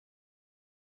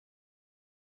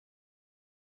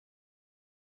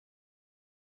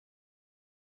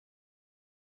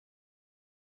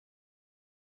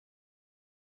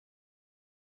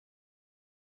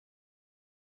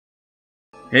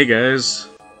Hey guys,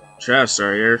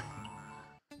 Travistar here,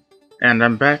 and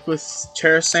I'm back with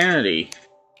Terrasanity.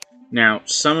 Now,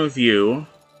 some of you,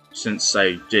 since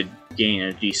I did gain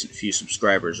a decent few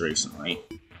subscribers recently,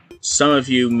 some of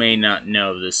you may not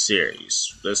know this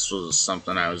series. This was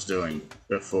something I was doing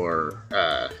before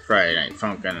Friday Night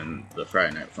Funkin' and the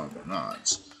Friday Night Funkin'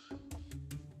 mods.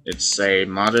 It's a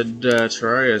modded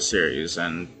Terraria series,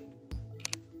 and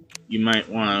you might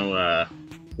want to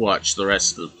watch the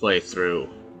rest of the playthrough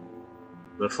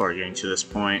before getting to this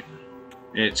point.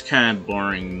 It's kind of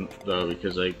boring though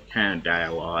because I kind of die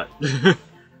a lot.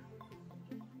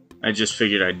 I just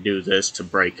figured I'd do this to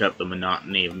break up the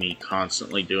monotony of me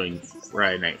constantly doing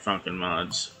Friday Night Funkin'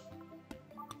 mods.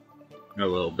 A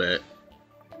little bit.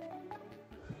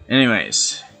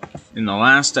 Anyways, in the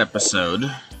last episode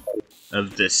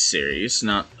of this series,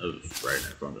 not of Friday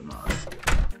Night Funkin' mod,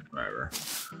 whatever.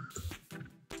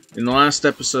 In the last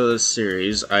episode of this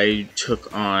series, I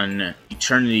took on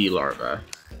Eternity Larva.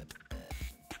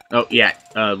 Oh yeah,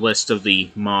 list of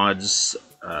the mods.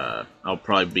 I'll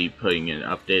probably be putting an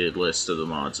updated list of the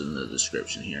mods in the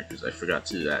description here, because I forgot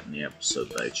to do that in the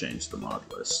episode that I changed the mod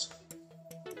list.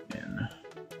 And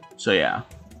so yeah.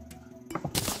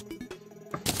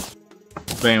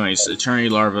 But anyways, Eternity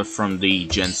Larva from the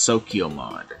Gensokyo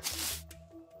mod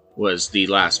was the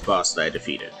last boss that I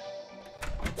defeated.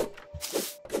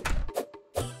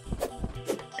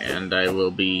 And I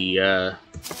will be,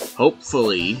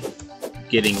 hopefully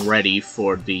getting ready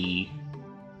for the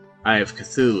Eye of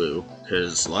Cthulu,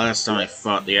 because last time I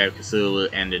fought the Eye of Cthulhu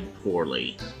ended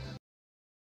poorly.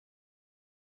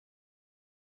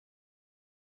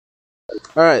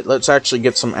 Alright, let's actually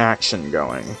get some action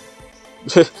going.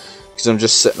 Because I'm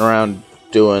just sitting around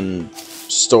doing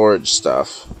storage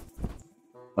stuff.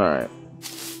 Alright,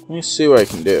 let me see what I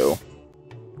can do.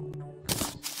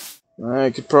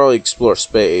 I could probably explore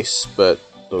space, but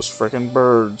those frickin'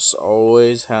 birds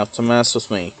always have to mess with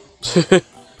me. Okay.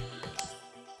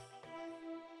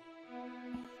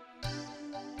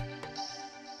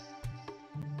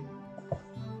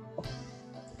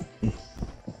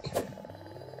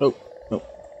 Oh, no.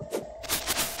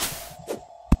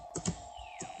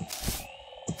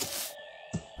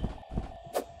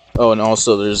 Oh, and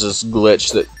also there's this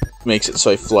glitch that makes it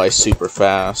so I fly super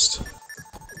fast.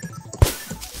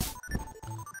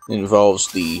 It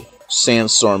involves the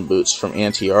sandstorm boots from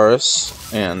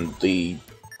Antiaris and the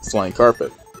flying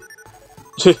carpet.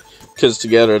 Because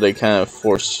together they kind of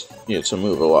force you to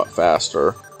move a lot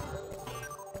faster.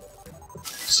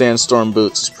 Sandstorm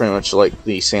boots is pretty much like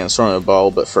the sandstorm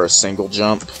ball, but for a single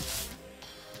jump.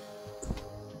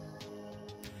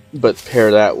 But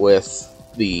pair that with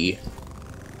the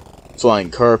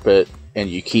flying carpet and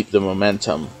you keep the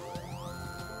momentum.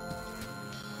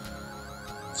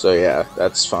 So yeah,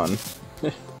 that's fun.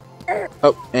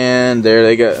 Oh, and there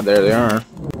they go. There they are.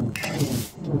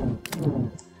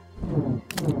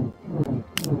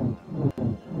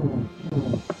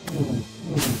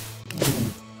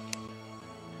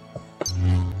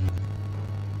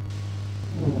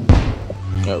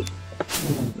 Oh.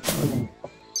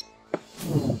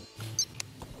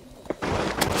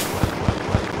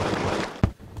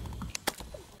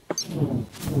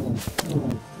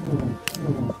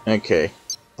 Okay.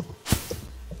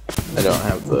 I don't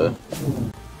have the...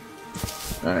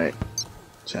 Alright.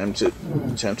 Time to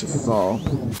fall.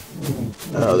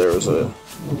 Oh, there was a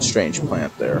strange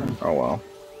plant there. Oh well.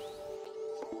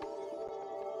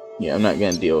 Yeah, I'm not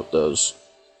gonna deal with those.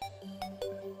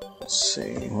 Let's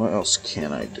see, what else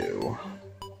can I do?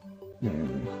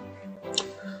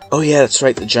 Oh yeah, that's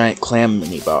right, the giant clam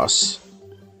mini-boss.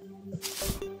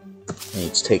 I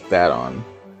need to take that on.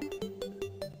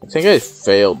 I think I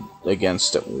failed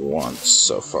against it once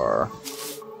so far.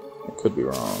 I could be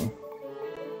wrong.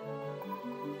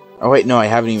 Oh wait, no, I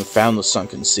haven't even found the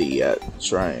sunken sea yet.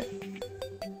 That's right.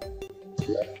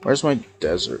 Where's my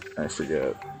desert? I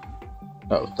forget.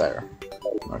 Oh, there.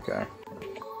 Okay.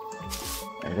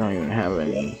 I don't even have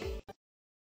any.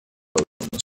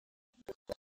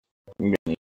 I'm gonna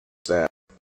need that.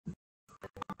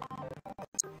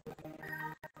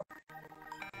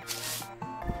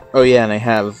 Oh yeah, and I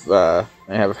have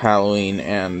Halloween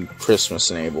and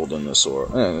Christmas enabled in this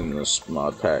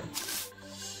mod pack,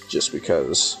 just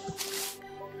because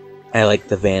I like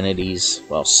the vanities.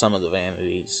 Well, some of the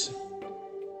vanities,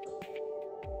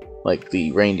 like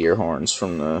the reindeer horns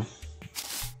from the,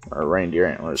 or reindeer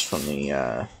antlers from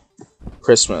the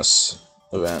Christmas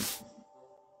event.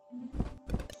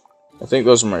 I think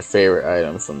those are my favorite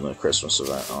item from the Christmas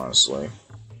event, honestly.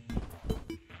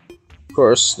 Of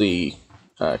course, the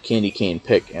candy cane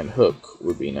pick and hook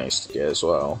would be nice to get as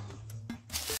well.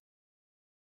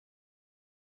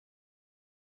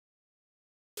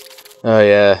 Oh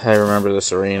yeah, I remember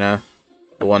this arena.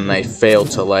 The one I failed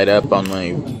to light up on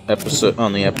the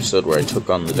episode where I took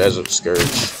on the Desert Scourge.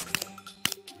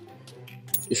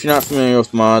 If you're not familiar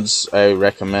with mods, I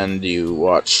recommend you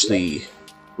watch the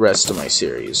rest of my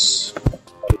series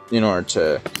in order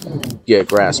to get a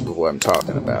grasp of what I'm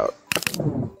talking about.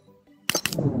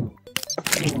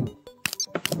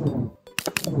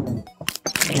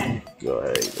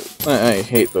 I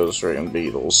hate those ring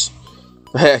beetles.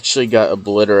 I actually got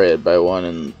obliterated by one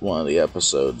in one of the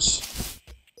episodes.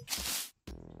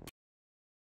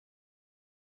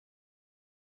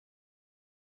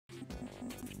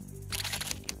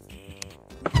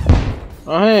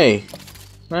 Oh hey!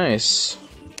 Nice.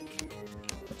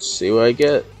 Let's see what I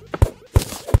get.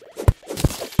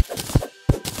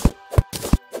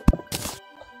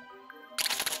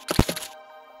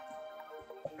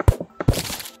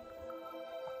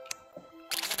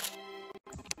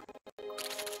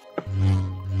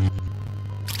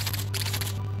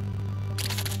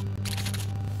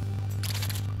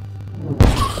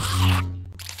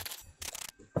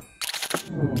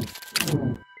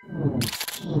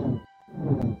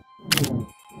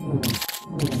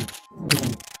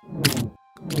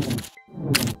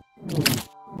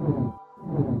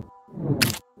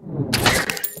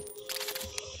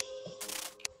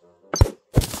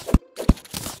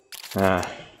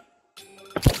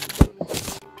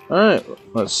 Alright,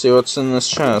 let's see what's in this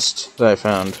chest that I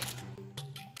found.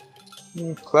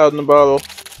 Cloud in the bottle.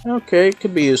 Okay, it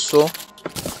could be useful.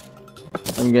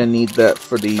 I'm gonna need that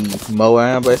for the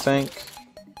Moab, I think.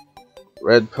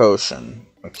 Red potion.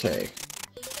 Okay.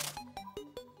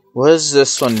 What does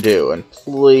this one do? And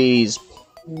please,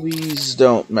 please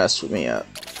don't mess with me up.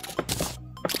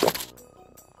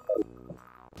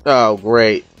 Oh,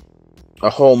 great. A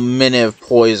whole minute of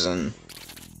poison.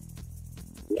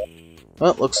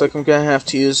 Well, looks like I'm gonna have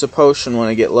to use a potion when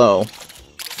I get low.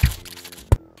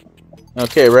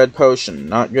 Okay, red potion.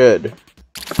 Not good.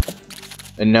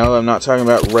 And no, I'm not talking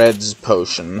about Red's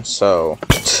potion, so...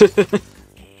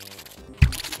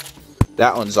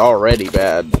 that one's already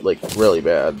bad. Like, really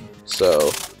bad.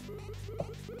 So...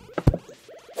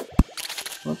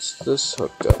 what's this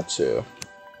hooked up to?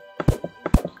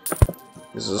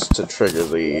 Is this to trigger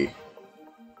the...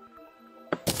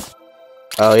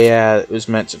 oh yeah, it was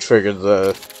meant to trigger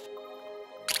the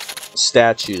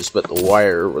statues, but the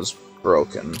wire was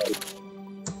broken.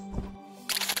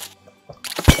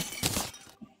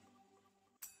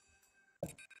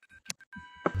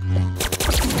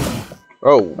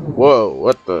 Oh, whoa,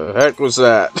 what the heck was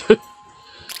that?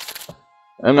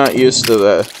 I'm not used to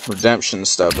the redemption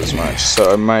stuff as much,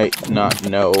 so I might not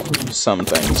know some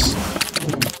things.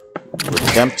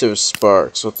 Redemptive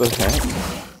sparks, what the heck?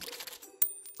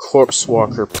 Corpse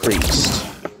Walker Priest.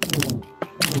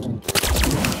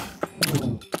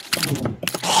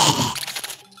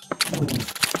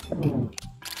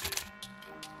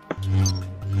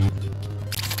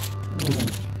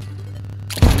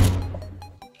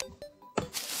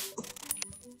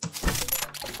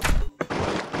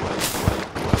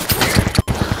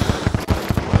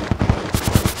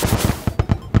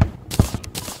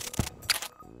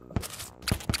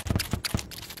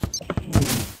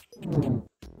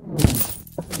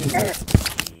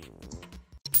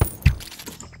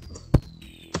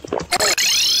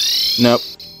 Nope,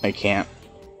 I can't.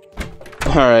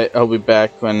 Alright, I'll be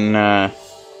back when, I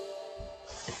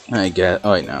get...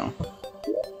 oh, wait, no.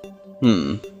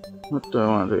 What do I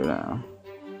want to do now?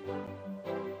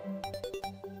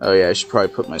 Oh yeah, I should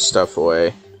probably put my stuff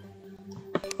away.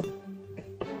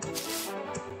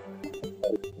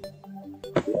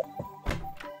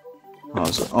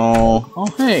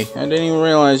 Oh, hey, I didn't even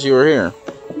realize you were here.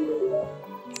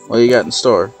 What you got in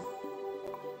store?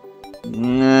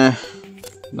 Nah,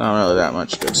 not really that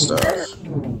much good stuff.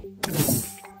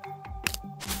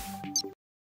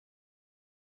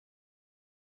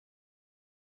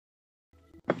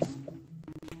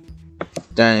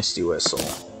 Dynasty Whistle.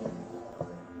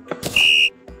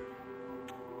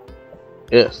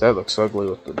 Yes, that looks ugly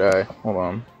with the die. Hold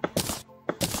on.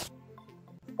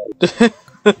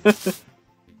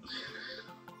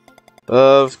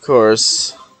 Of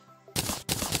course.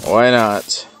 Why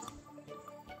not?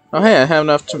 Oh hey, I have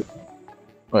enough to...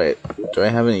 wait, do I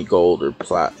have any gold or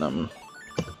platinum?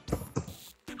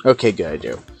 Okay, good, I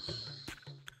do.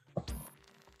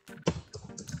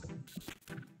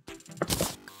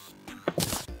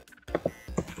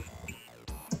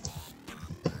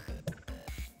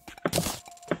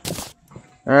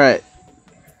 Alright.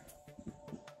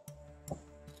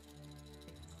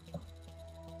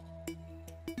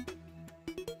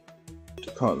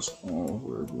 Cause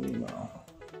over the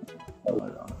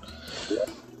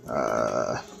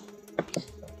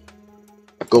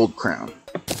Gold crown.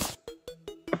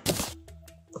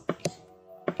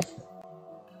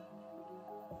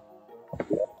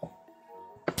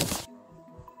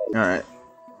 Alright.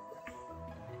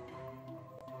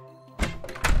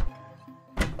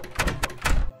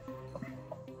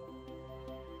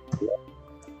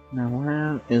 Now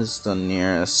where is the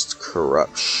nearest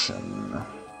corruption?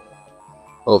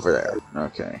 Over there.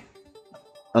 Okay.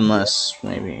 Unless,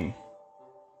 maybe...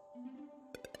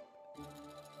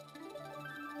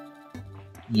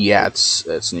 Yeah,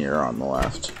 it's near on the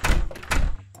left.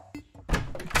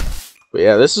 But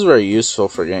yeah, this is very useful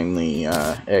for getting the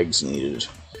eggs needed.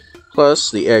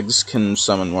 Plus, the eggs can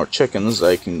summon more chickens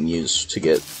I can use to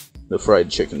get the fried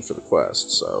chicken for the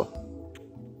quest, so...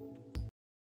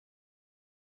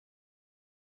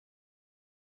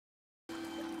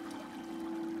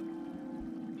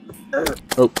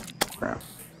 Oh, crap.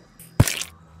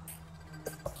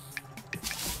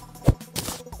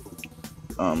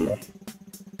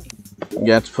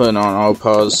 You have to put it on auto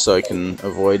pause so I can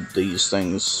avoid these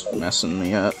things messing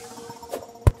me up.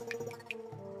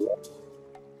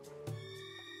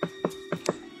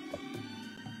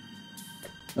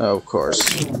 Oh, of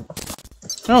course.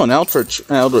 Oh, an Eldritch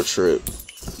Root.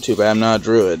 Too bad I'm not a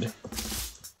druid.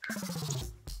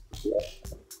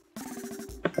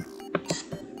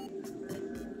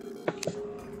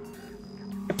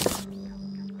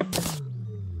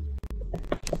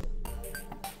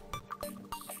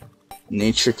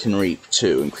 Nature can reap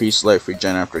too. Increased life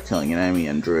regen after killing an enemy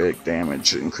and druidic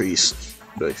damage increased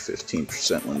by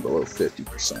 15% when below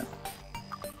 50%.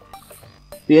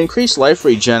 The increased life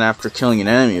regen after killing an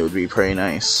enemy would be pretty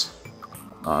nice,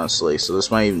 honestly. So this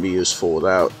might even be useful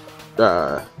without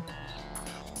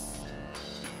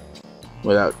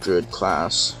druid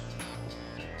class.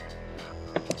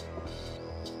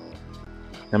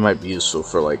 That might be useful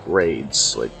for like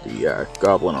raids, like the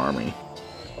goblin army.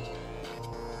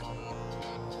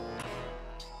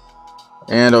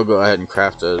 And I'll go ahead and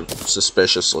craft a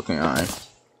suspicious looking eye.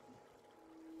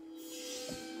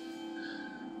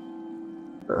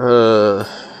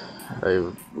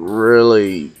 I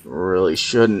really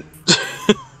shouldn't.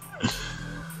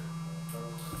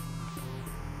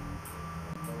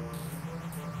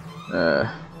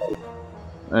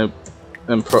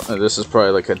 This is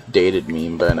probably like a dated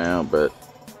meme by now, but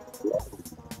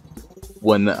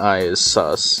when the eye is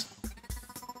sus.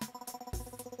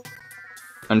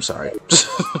 I'm sorry.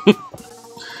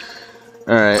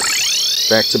 Alright,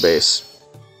 back to base.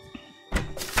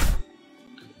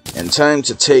 And time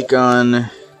to take on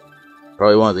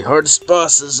probably one of the hardest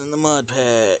bosses in the mod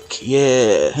pack.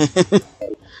 Yeah.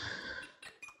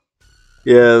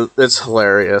 Yeah, it's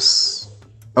hilarious.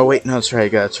 Oh wait, no, that's right, I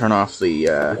gotta turn off the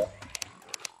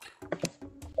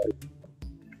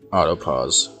auto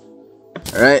pause.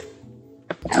 Alright.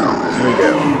 Here we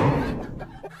go.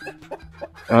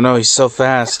 Oh no, he's so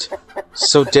fast.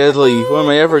 So deadly. What am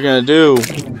I ever gonna do?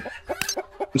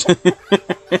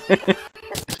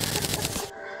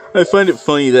 I find it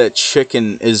funny that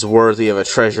chicken is worthy of a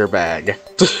treasure bag.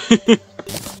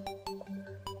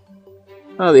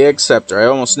 Oh, the Egg Scepter. I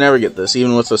almost never get this,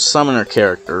 even with a summoner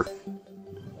character.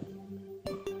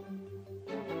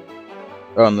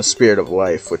 Oh, and the Spirit of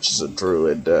Life, which is a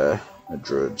druid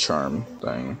charm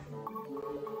thing.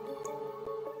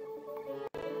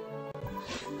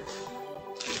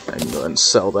 I can go ahead and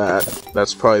sell that.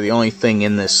 That's probably the only thing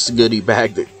in this goodie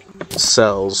bag that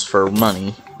sells for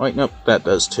money. Wait, nope, that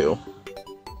does too.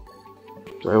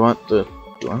 Do I want the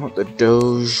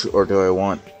Doge or do I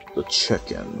want the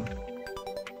chicken?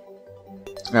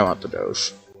 I want the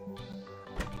Doge.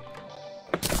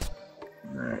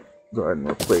 Alright, go ahead and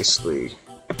replace the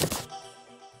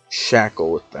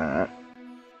shackle with that.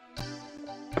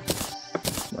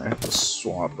 I have to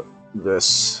swap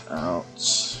this out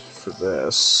for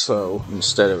this, so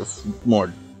instead of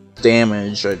more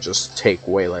damage, I just take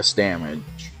way less damage.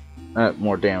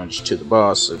 More damage to the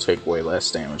boss, I take way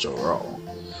less damage overall.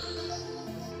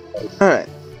 Alright.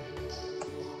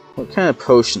 What kind of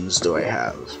potions do I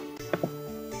have?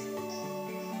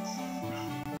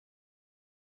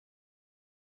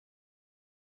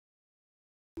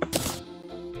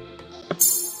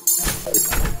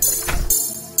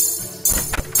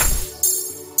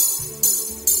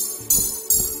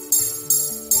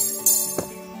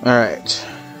 Alright.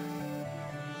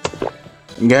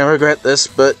 I'm gonna regret this,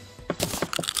 but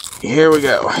here we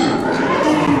go.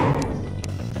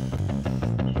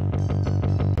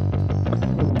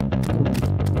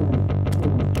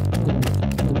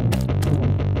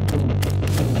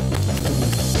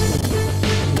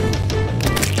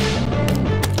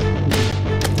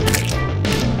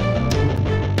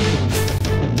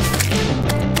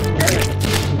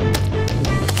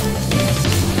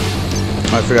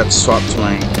 I forgot to swap to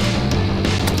my...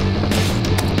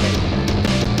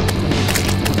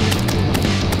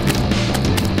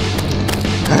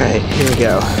 Alright, here we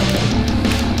go.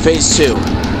 Phase 2.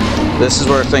 This is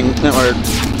where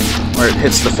where it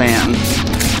hits the fan.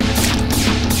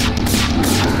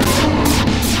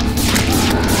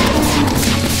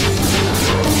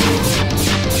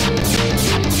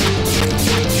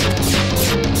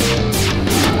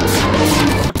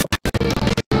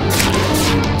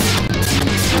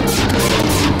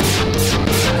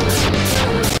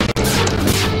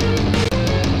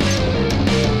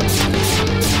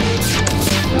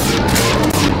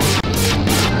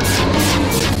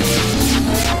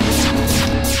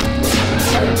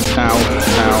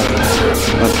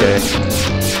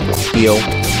 Heal.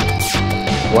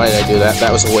 Why did I do that?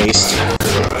 That was a waste.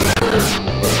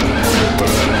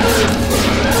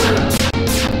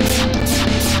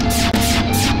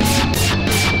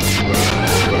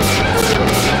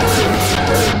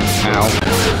 Ow.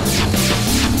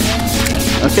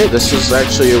 Okay, this was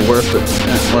actually worth it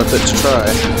to try.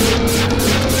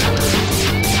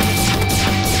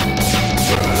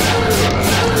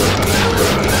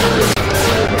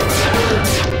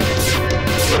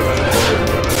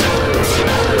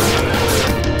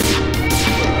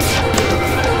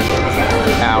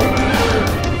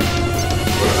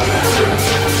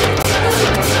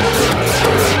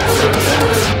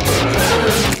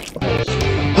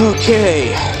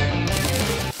 Okay.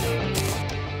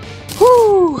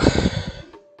 Whew.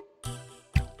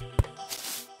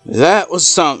 That was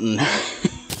something.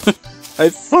 I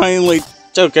finally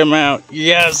took him out.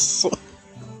 Yes.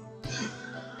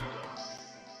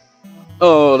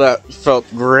 Oh, that felt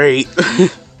great.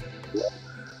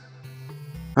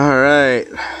 Alright.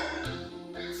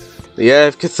 The Eye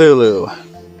of Cthulu.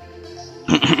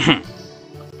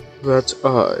 That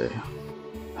eye.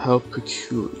 How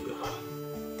peculiar.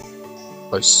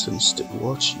 I sensed it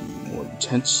watching you more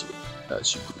intensely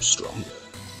as you grew stronger.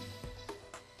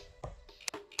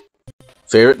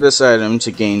 Favorite this item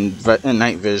to gain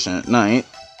night vision at night,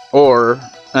 or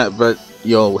but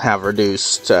you'll have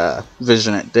reduced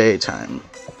vision at daytime.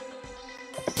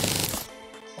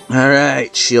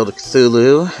 Alright, Shield of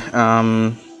Cthulhu.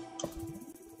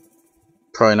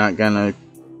 Probably not gonna...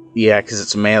 Yeah, because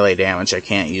it's melee damage, I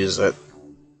can't use it.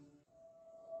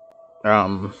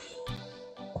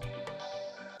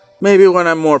 Maybe when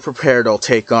I'm more prepared, I'll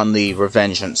take on the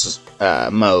Revengeance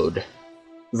mode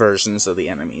versions of the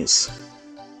enemies.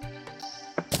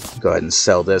 Go ahead and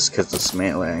sell this because it's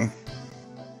melee.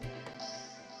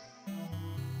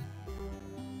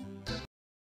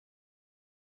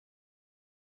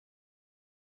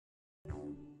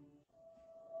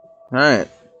 Alright.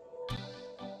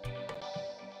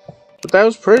 But that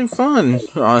was pretty fun,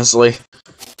 honestly.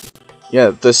 Yeah,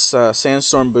 this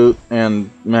Sandstorm Boot and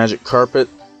Magic Carpet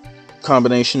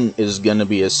combination is gonna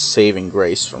be a saving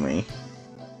grace for me.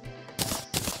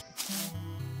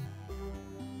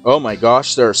 Oh my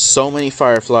gosh, there are so many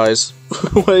fireflies.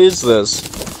 What is this?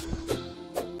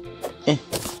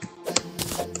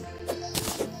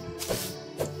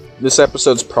 This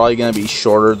episode's probably gonna be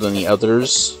shorter than the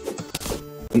others.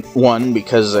 One,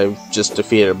 because I've just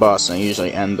defeated a boss and I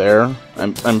usually end there.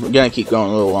 I'm gonna keep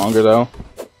going a little longer though.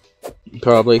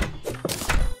 Probably.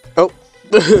 Oh!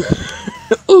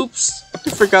 Oops! I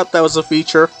forgot that was a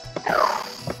feature.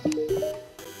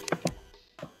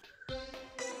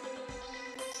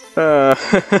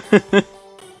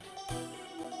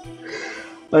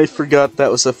 I forgot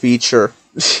that was a feature.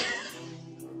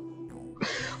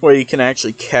 Where you can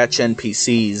actually catch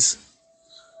NPCs.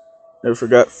 I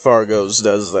forgot Fargo's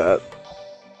does that.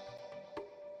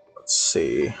 Let's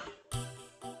see. I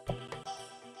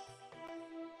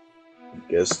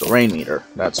guess the Veinminer.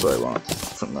 That's what I want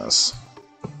from this.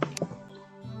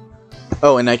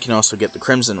 Oh, and I can also get the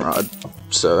Crimson Rod.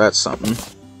 So that's something.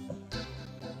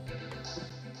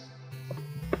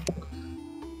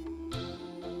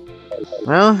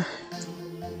 Well,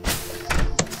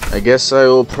 I guess I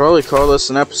will probably call this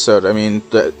an episode. I mean,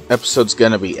 the episode's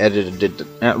gonna be edited...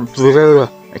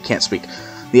 I can't speak.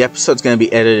 The episode's gonna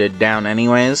be edited down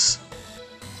anyways.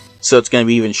 So it's gonna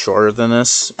be even shorter than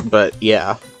this, but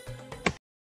yeah.